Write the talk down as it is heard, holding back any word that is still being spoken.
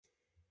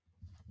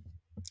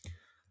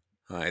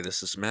Hi,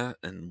 this is Matt,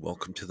 and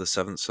welcome to the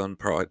Seventh Son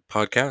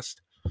podcast.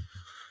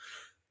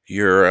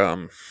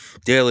 Your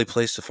daily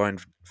place to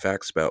find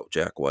facts about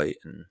Jack White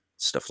and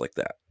stuff like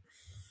that.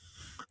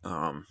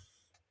 Um,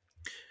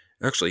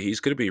 Actually, he's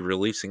going to be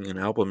releasing an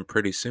album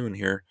pretty soon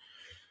here.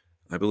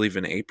 I believe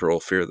in April,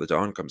 Fear of the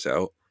Dawn comes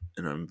out,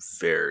 and I'm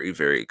very,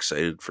 very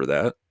excited for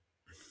that.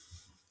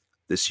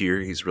 This year,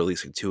 he's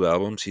releasing two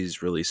albums.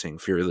 He's releasing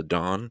Fear of the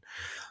Dawn,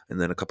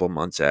 and then a couple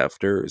months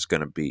after is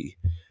going to be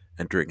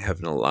Entering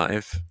Heaven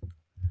Alive.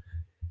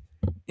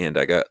 And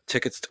I got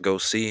tickets to go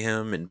see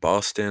him in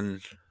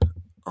Boston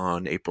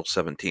on April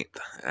 17th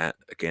at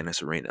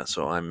Agganis Arena.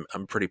 So I'm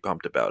pretty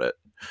pumped about it.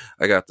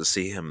 I got to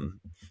see him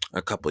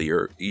a couple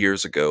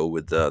years ago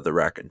with the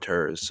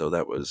Raconteurs, so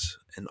that was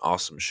an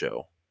awesome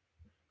show.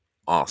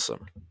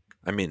 Awesome.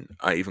 I mean,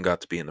 I even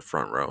got to be in the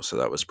front row, so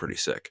that was pretty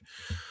sick.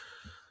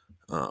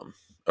 I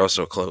was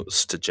so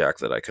close to Jack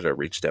that I could have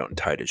reached out and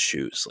tied his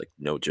shoes, like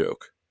no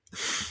joke.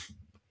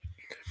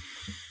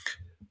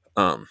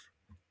 um,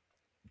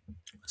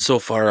 so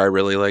far, I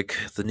really like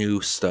the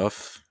new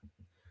stuff.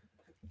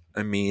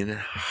 I mean,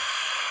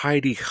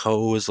 Heidi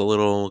Ho is a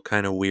little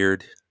kind of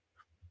weird,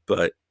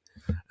 but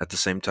at the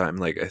same time,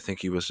 like I think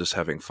he was just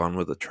having fun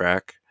with the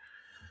track.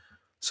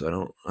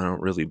 So I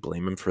don't really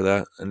blame him for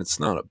that. And it's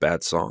not a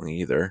bad song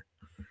either.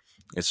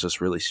 It's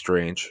just really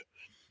strange.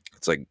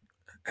 It's like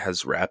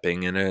has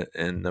rapping in it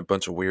and a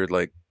bunch of weird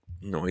like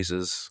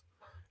noises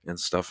and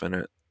stuff in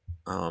it.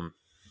 Um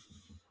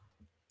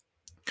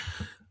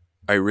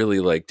I really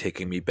like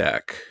Taking Me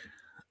Back.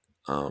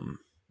 Um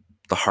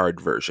the hard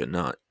version,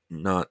 not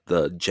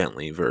the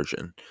gently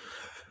version.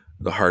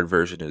 The hard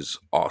version is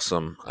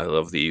awesome. I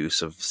love the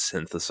use of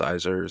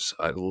synthesizers.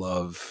 I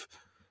love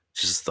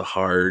just the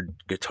hard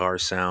guitar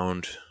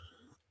sound.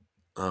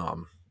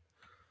 Um,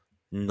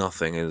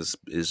 Nothing is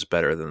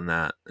better than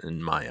that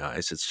in my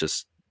eyes. It's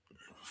just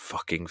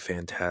fucking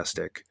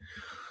fantastic.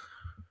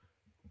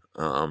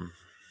 Um,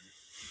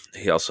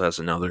 he also has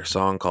another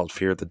song called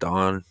 "Fear the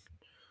Dawn,"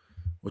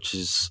 which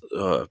is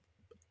a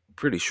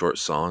pretty short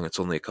song. It's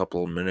only a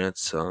couple of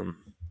minutes.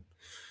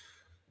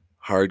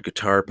 Hard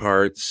guitar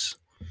parts.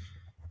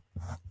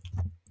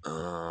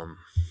 Um,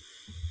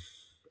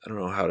 I don't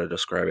know how to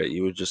describe it.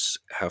 You would just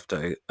have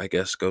to, I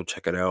guess, go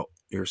check it out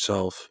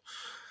yourself.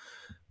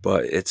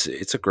 But it's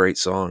a great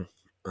song.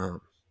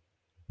 Um,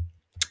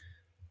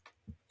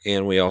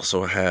 and we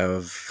also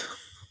have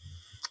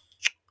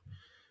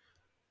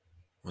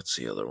what's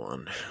the other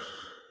one?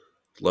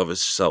 Love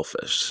is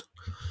Selfish.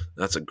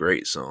 That's a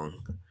great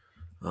song.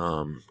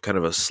 Kind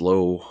of a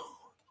slow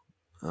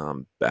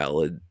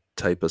ballad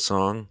type of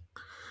song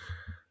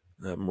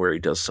where he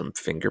does some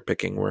finger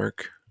picking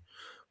work,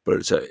 but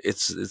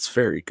it's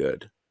very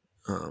good.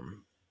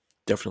 Um,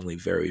 Definitely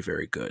very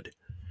very good.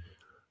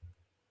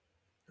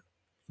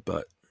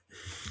 But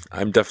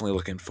I'm definitely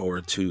looking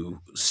forward to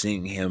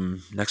seeing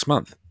him next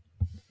month.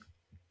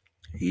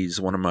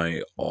 He's one of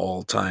my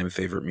all-time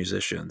favorite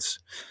musicians,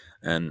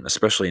 and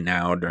especially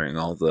now during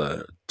all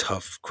the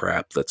tough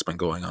crap that's been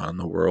going on in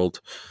the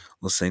world,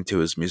 listening to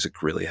his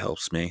music really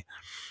helps me.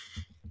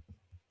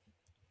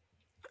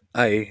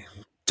 I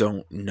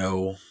don't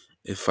know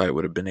if I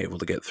would have been able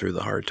to get through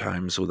the hard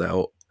times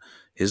without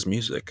his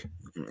music,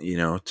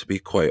 to be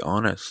quite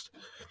honest.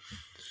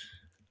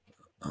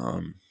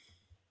 Um,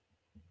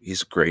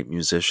 he's a great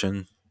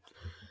musician,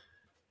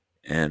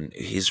 and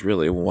he's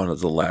really one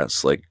of the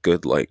last like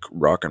good like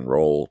rock and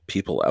roll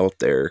people out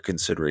there,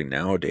 considering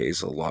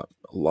nowadays a lot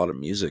of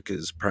music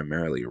is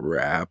primarily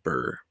rap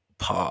or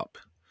pop.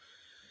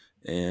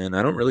 And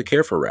I don't really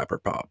care for rap or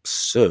pop.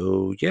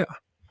 So yeah.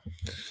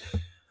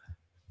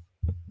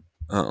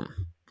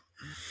 Um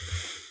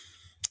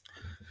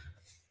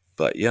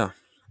but yeah,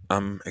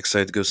 I'm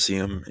excited to go see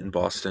him in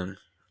Boston.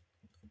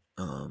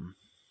 Um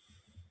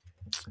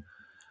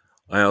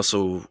I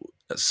also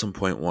at some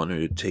point wanted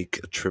to take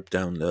a trip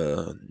down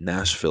to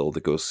Nashville to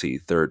go see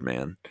Third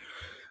Man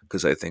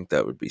because I think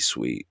that would be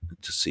sweet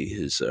to see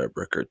his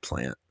record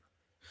plant.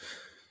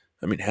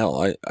 I mean,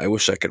 hell, I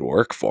wish I could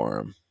work for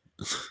him.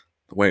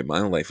 The way my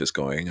life is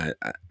going,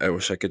 I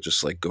wish I could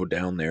just like go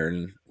down there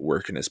and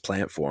work in his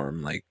plant for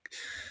him, like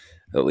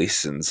at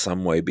least in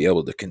some way be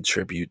able to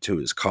contribute to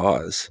his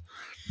cause.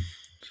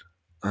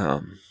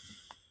 Um,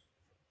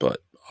 but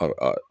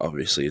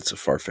obviously, it's a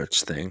far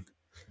fetched thing,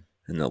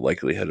 and the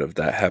likelihood of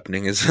that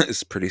happening is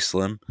is pretty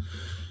slim.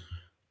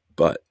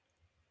 But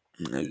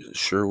it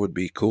sure would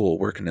be cool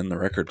working in the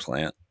record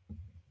plant.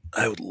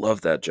 I would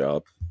love that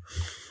job.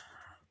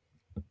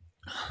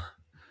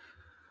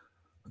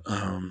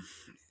 Um,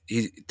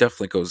 he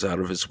definitely goes out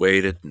of his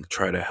way to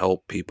try to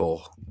help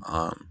people.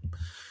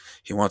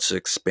 He wants to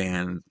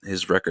expand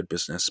his record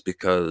business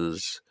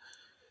because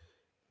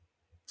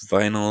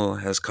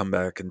vinyl has come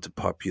back into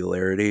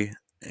popularity,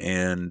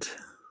 and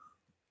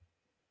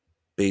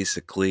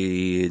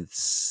basically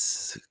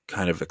it's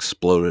kind of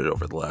exploded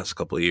over the last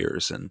couple of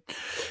years. And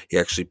he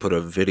actually put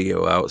a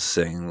video out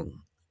saying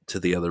to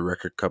the other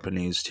record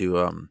companies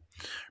to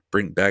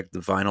bring back the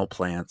vinyl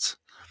plants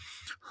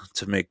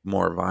to make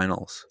more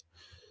vinyls.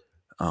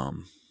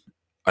 Um,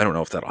 I don't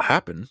know if that'll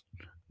happen,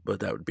 but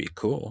that would be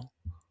cool.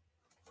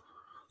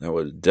 That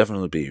would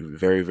definitely be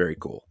very, very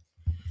cool.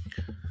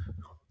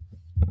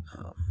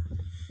 Um,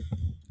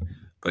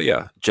 but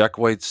yeah, Jack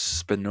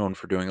White's been known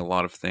for doing a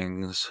lot of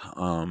things.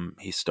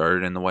 He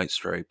started in the White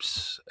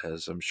Stripes,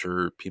 as I'm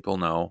sure people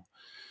know.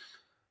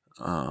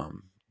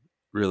 Um,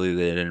 really,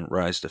 they didn't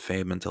rise to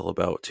fame until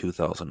about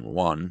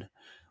 2001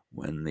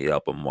 when the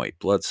album White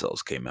Blood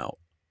Cells came out.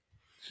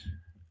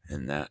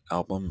 And that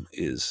album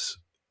is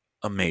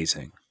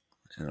amazing,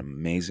 an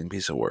amazing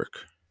piece of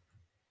work.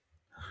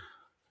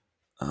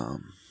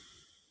 Um,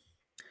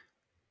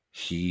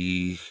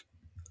 he,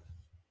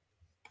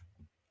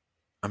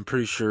 I'm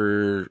pretty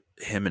sure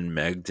him and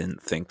Meg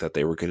didn't think that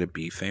they were going to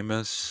be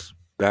famous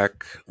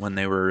back when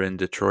they were in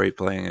Detroit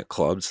playing at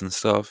clubs and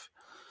stuff.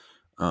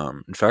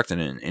 In fact, in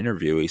an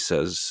interview, he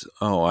says,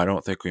 "Oh, I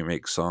don't think we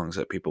make songs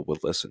that people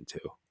would listen to."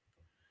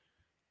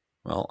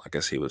 Well, I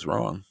guess he was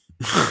wrong.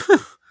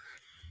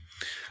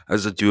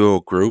 As a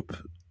duo group,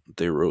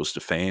 they rose to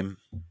fame,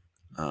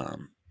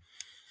 um,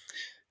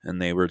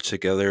 and they were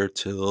together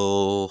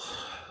till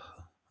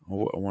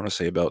I want to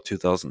say about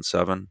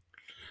 2007,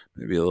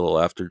 maybe a little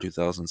after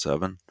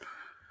 2007,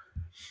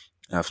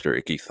 after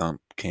Icky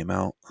Thump came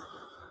out.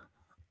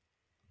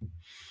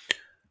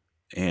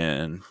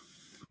 And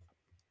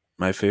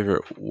my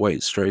favorite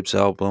White Stripes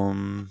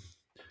album,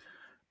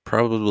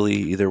 probably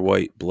either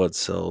White Blood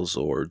Cells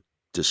or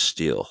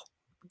Distill,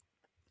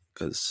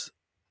 because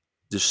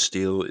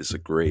Distill is a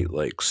great,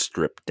 like,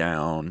 stripped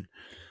down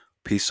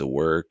piece of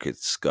work.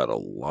 It's got a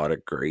lot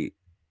of great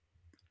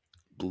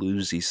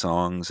bluesy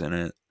songs in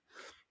it.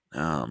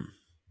 Um,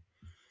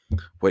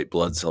 White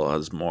Blood Cell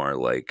has more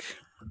like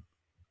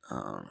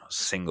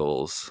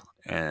singles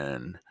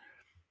and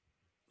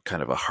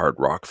kind of a hard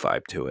rock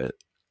vibe to it,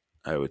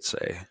 I would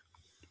say.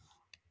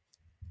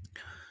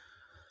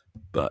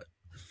 But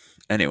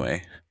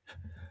anyway,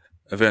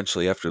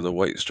 eventually, after the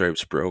White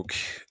Stripes broke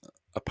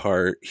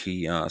apart,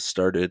 he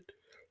started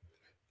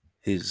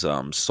his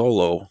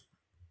solo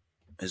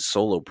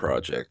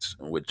project,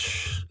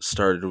 which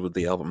started with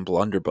the album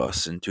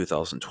Blunderbuss in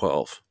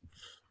 2012.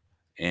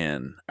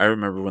 And I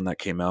remember when that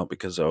came out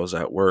because I was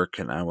at work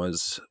and I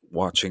was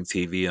watching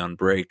TV on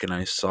break and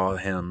I saw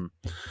him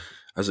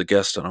as a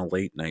guest on a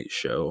late night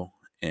show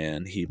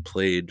and he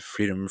played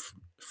Freedom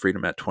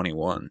at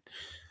 21.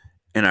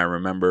 And I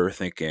remember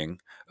thinking,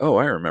 "Oh,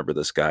 I remember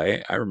this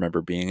guy. I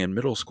remember being in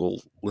middle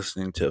school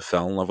listening to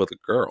Fell in Love with a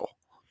Girl.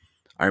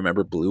 I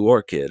remember Blue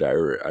Orchid. I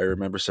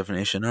remember Seven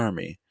Nation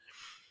Army."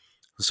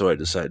 So I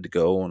decided to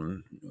go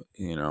and,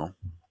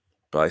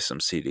 buy some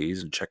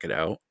CDs and check it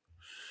out.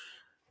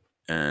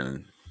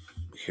 And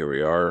here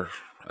we are.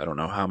 I don't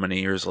know how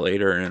many years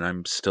later, and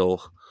I'm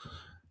still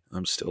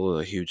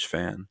a huge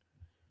fan.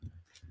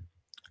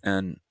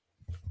 And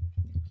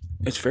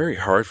it's very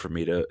hard for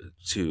me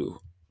to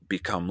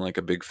become like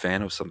a big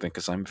fan of something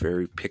because I'm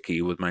very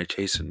picky with my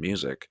taste in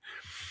music.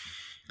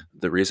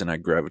 The reason I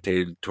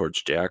gravitated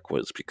towards Jack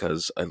was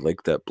because I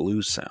like that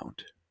blues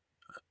sound.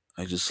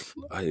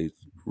 I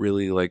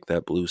really like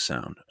that blues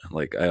sound.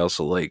 Like I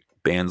also like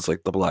bands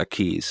like the Black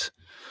Keys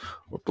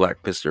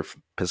or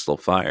Pistol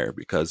Fire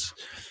because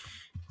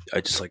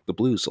I just like the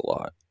blues a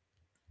lot.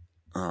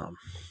 Um,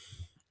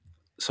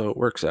 so it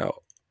works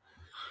out.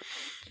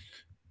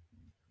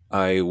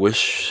 I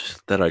wish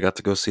that I got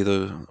to go see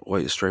the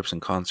White Stripes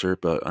in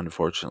concert, but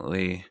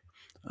unfortunately,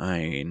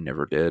 I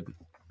never did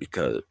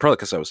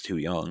because I was too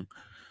young.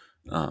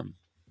 Um,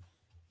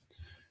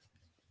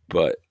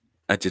 but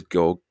I did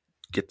go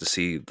get to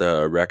see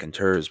the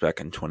Raconteurs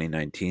back in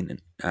 2019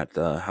 at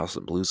the House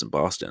of Blues in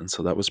Boston,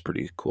 so that was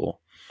pretty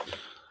cool.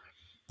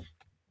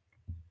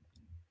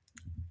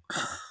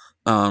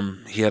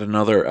 He had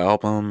another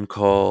album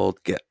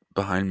called Get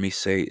Behind Me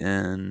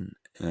Satan,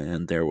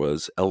 and there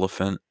was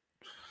Elephant,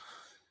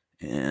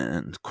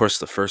 and of course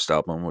the first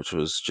album, which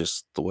was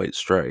just the White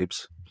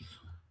Stripes,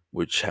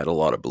 which had a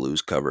lot of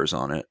blues covers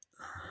on it.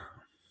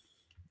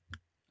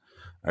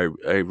 I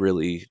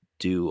really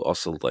do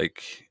also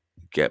like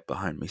Get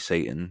Behind Me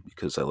Satan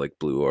because I like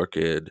Blue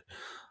Orchid.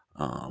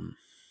 Um,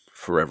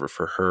 Forever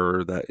for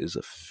Her, that is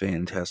a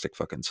fantastic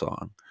fucking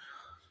song.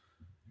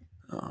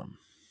 Um,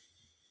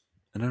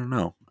 and I don't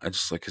know, I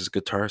just like his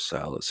guitar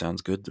style. It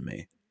sounds good to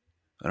me.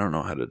 I don't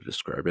know how to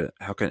describe it.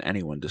 How can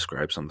anyone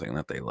describe something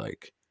that they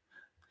like?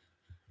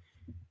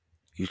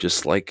 You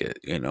just like it,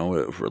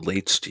 it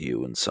relates to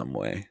you in some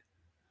way.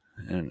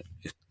 And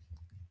it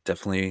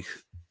definitely,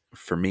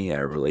 for me, I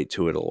relate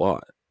to it a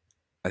lot.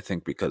 I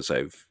think because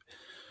I've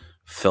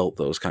felt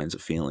those kinds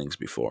of feelings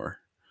before,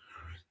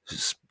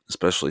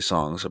 especially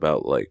songs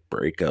about like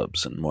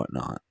breakups and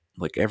whatnot.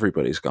 Like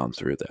everybody's gone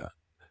through that.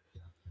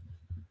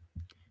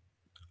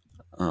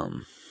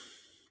 Um,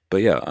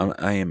 but yeah,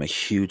 I am a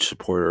huge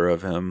supporter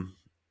of him.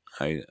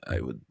 I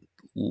would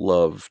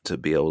love to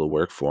be able to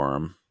work for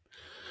him,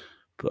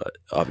 but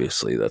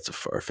obviously that's a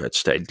far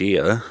fetched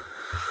idea.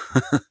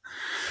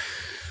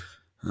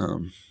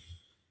 um,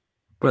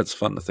 but it's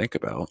fun to think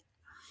about.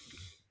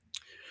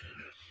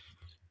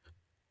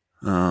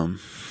 Um,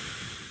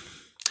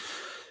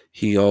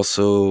 He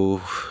also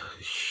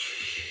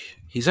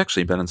he's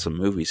actually been in some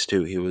movies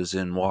too. He was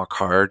in Walk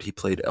Hard. He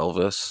played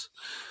Elvis.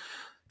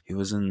 He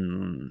was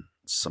in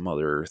some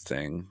other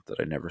thing that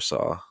I never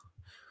saw.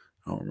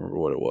 I don't remember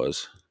what it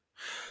was.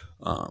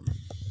 Um,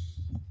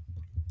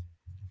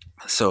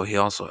 so he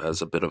also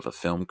has a bit of a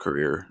film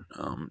career,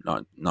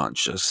 not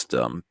just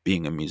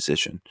being a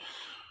musician.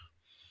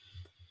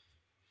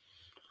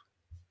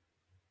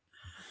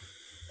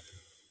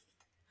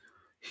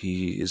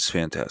 He is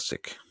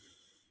fantastic,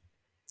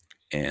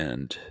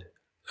 and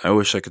I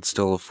wish I could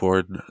still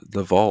afford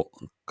the vault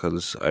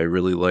because I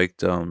really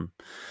liked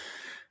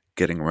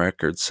getting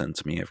records sent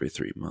to me every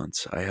 3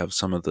 months. I have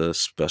some of the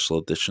special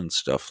edition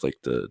stuff, like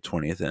the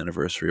 20th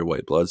anniversary of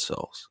White Blood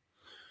Cells,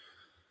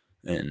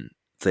 and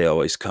they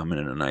always come in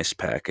a nice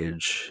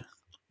package,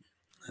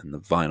 and the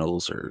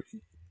vinyls are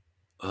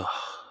ugh,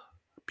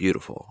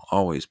 beautiful,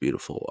 always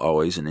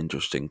an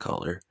interesting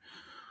color.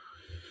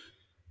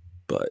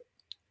 But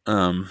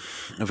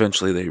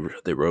eventually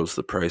they rose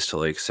the price to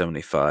like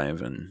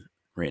 75, and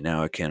right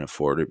now I can't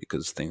afford it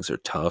because things are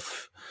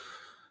tough.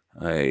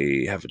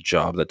 I have a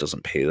job that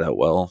doesn't pay that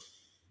well.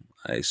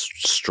 I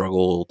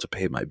struggle to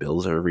pay my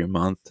bills every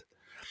month.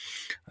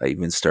 I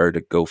even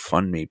started a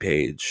GoFundMe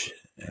page,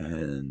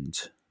 and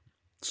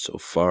so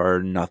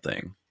far,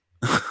 nothing.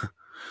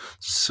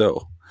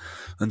 So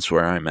that's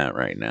where I'm at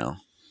right now.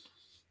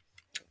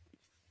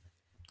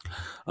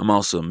 I'm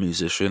also a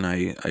musician.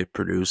 I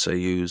produce. I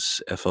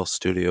use FL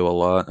Studio a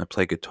lot. I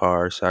play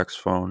guitar,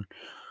 saxophone.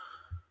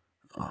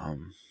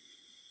 Um,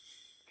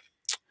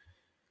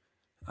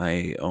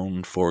 I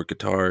own 4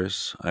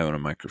 guitars. I own a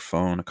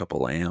microphone, a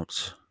couple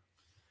amps,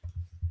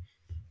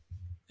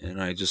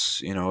 and I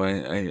just,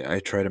 I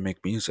try to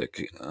make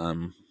music.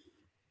 And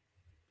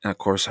of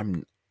course,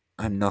 I'm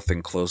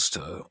nothing close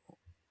to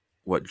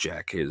what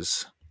Jack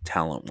is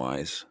talent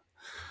wise,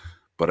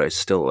 but I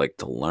still like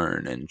to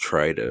learn and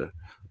try to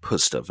put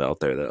stuff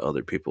out there that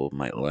other people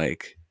might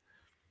like.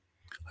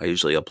 I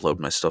usually upload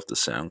my stuff to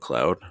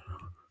SoundCloud,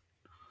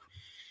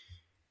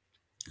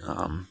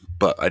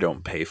 but I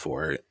don't pay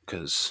for it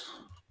because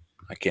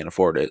I can't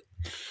afford it,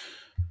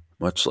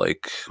 much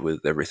like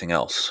with everything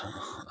else.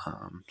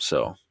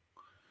 So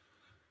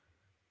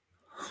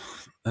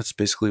that's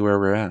basically where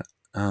we're at.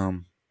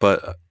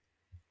 But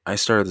I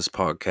started this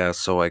podcast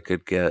so I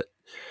could get,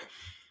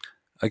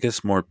 I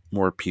guess,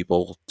 more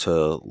people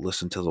to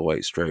listen to the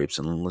White Stripes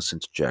and listen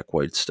to Jack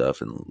White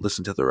stuff and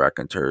listen to the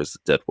Raconteurs, the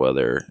Dead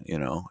Weather,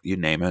 you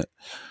name it.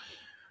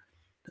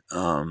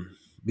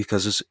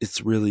 Because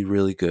it's really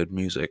really good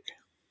music,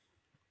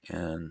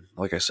 and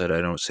like I said,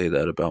 I don't say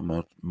that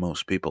about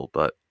most people,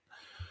 but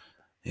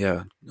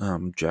yeah,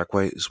 Jack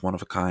White is one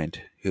of a kind.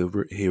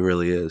 He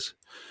really is,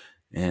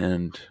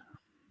 and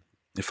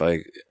if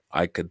I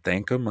could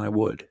thank him, I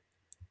would.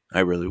 I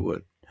really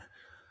would.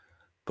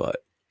 But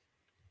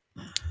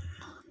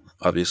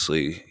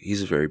obviously,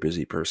 he's a very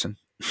busy person.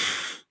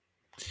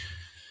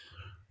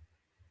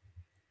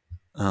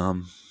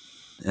 um,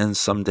 and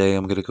someday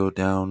I'm gonna go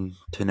down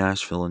to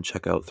Nashville and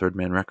check out Third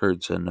Man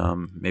Records and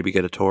maybe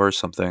get a tour or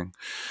something.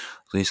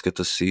 At least get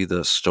to see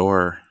the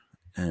store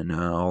and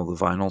all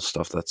the vinyl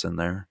stuff that's in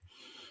there.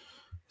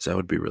 So that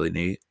would be really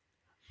neat.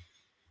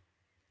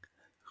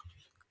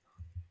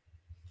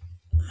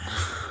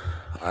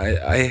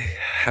 I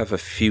have a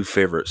few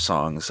favorite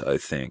songs. I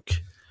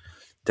think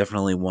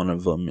definitely one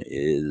of them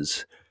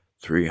is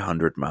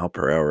 300 Mile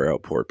Per Hour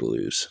Outport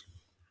Blues,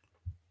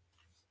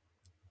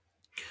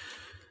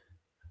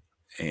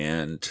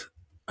 and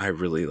I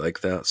really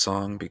like that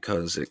song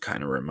because it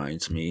kind of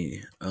reminds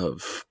me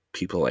of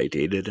people I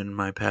dated in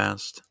my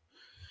past.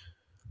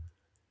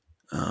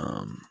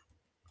 Um,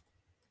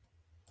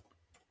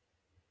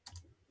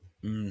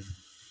 mm,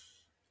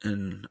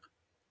 and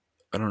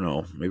I don't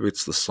know, maybe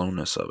it's the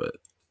slowness of it.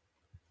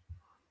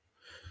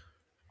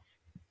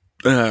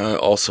 I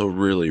also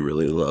really,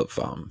 really love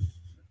I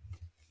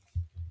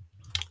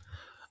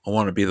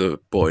Want to Be the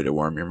Boy to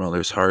Warm Your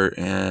Mother's Heart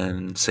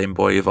and Same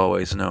Boy You've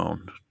Always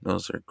Known.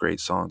 Those are great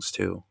songs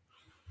too.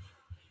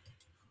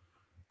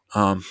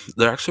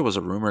 There actually was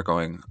a rumor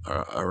going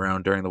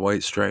around during the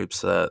White Stripes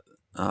that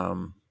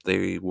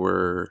they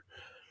were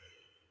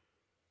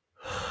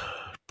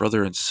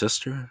brother and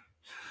sister,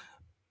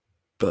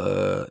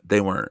 but they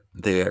weren't.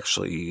 They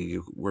actually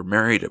were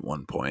married at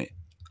one point,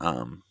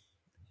 um,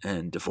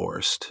 and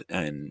divorced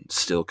and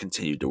still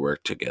continued to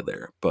work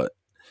together. But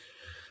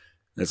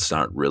it's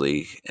not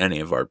really any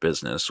of our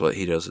business. What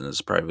he does in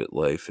his private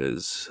life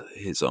is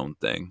his own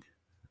thing.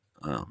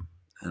 Um,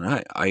 and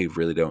I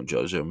really don't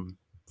judge him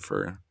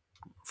for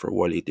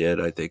what he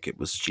did. I think it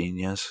was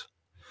genius,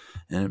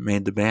 and it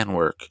made the band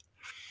work.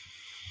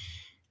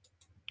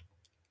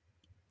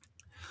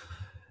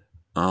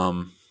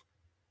 Um,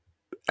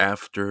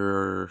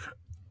 After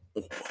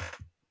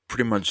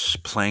pretty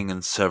much playing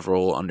in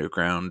several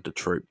underground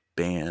Detroit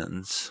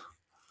bands,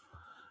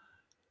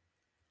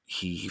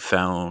 he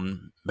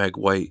found Meg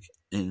White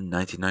in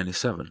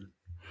 1997,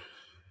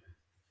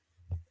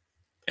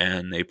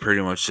 and they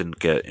pretty much didn't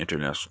get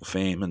international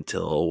fame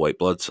until White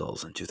Blood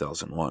Cells in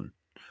 2001.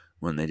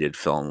 when they did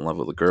Fell in Love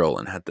with a Girl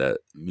and had that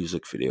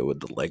music video with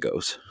the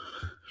Legos.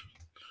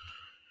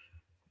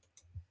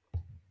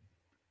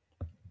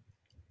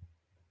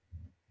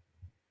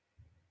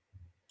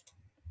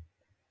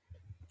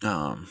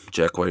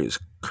 Jack White is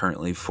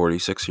currently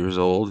 46 years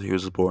old. He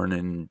was born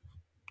in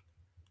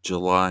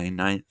July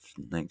 9th,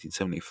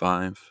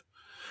 1975.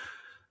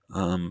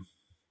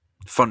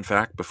 Fun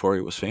fact, before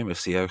he was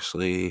famous, he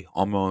actually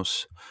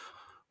almost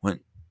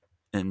went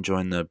and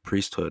joined the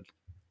priesthood.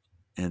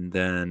 And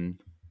then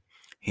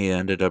he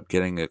ended up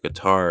getting a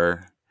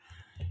guitar.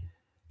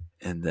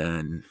 And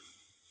then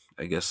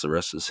I guess the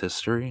rest is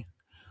history.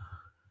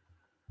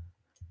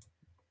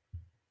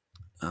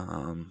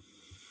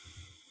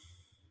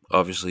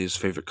 Obviously, his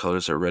favorite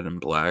colors are red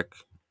and black,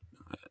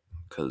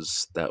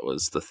 because that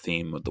was the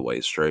theme of the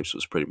White Stripes,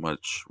 was pretty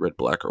much red,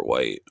 black, or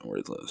white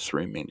were the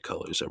three main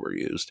colors that were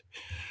used.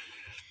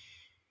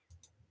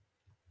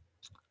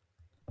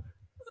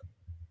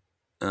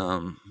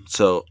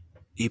 So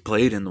he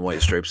played in the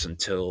White Stripes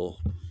until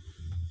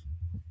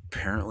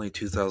apparently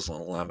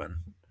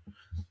 2011.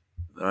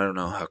 I don't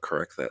know how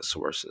correct that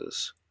source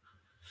is.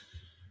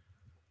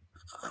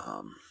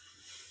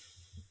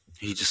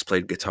 He just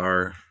played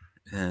guitar,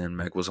 and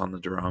Meg was on the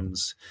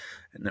drums,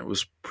 and it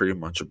was pretty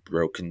much a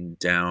broken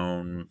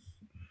down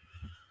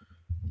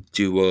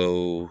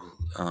duo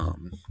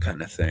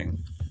kind of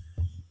thing.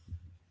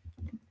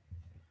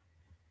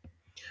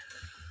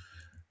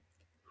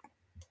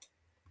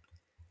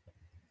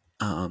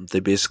 They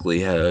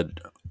basically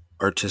had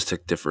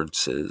artistic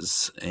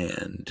differences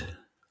and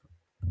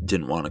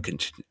didn't want to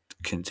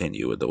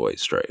continue with the White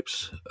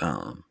Stripes,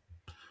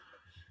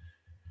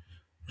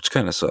 which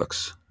kind of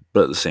sucks.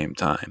 But at the same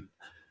time,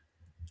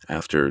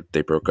 after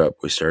they broke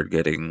up, we started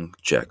getting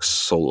Jack's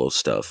solo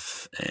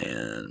stuff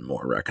and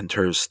more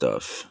Raconteurs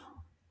stuff,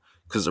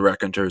 because the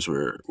Raconteurs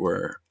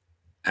were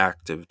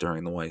active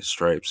during the White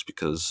Stripes,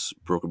 because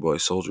Broken Boy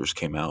Soldiers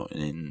came out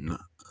in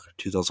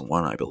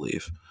 2001, I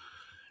believe.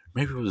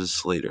 Maybe it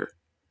was later.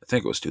 I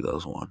think it was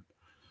 2001.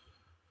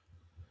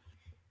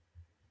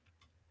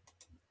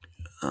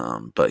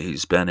 But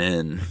he's been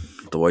in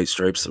the White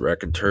Stripes, the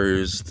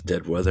Raconteurs, the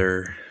Dead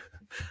Weather,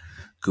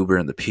 Goober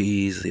and the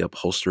Peas, the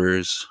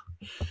Upholsterers.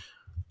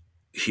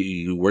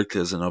 He worked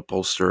as an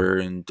upholsterer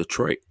in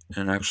Detroit,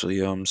 and actually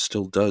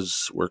still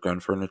does work on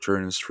furniture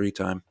in his free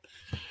time.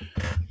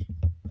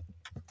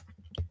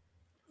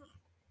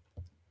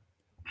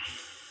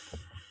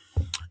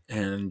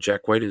 And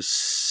Jack White is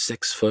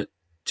 6'2".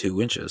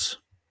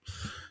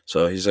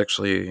 So he's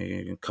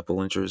actually a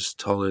couple inches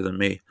taller than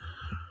me.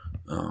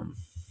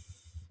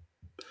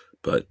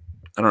 But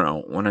I don't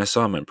know. When I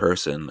saw him in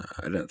person,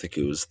 I didn't think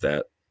he was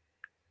that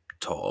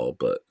tall,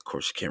 but of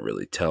course you can't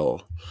really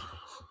tell.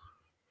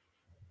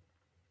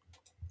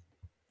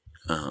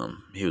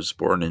 He was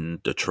born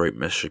in Detroit,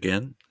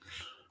 Michigan,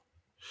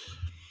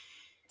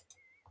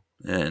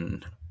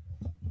 and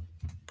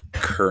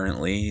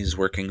currently he's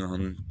working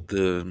on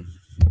the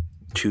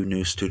 2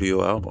 new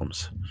studio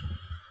albums,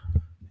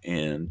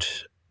 and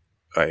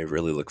I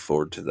really look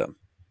forward to them,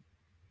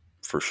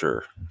 for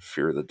sure.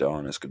 Fear of the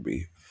Dawn is going to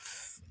be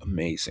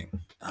amazing,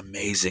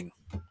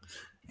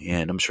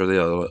 and I'm sure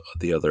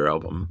the other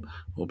album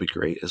will be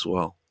great as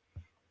well.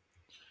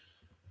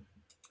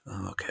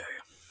 Okay,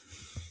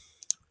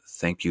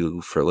 thank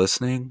you for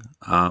listening.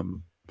 I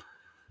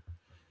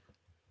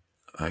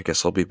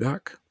guess I'll be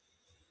back.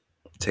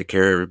 Take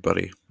care,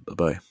 everybody. Bye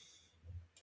bye.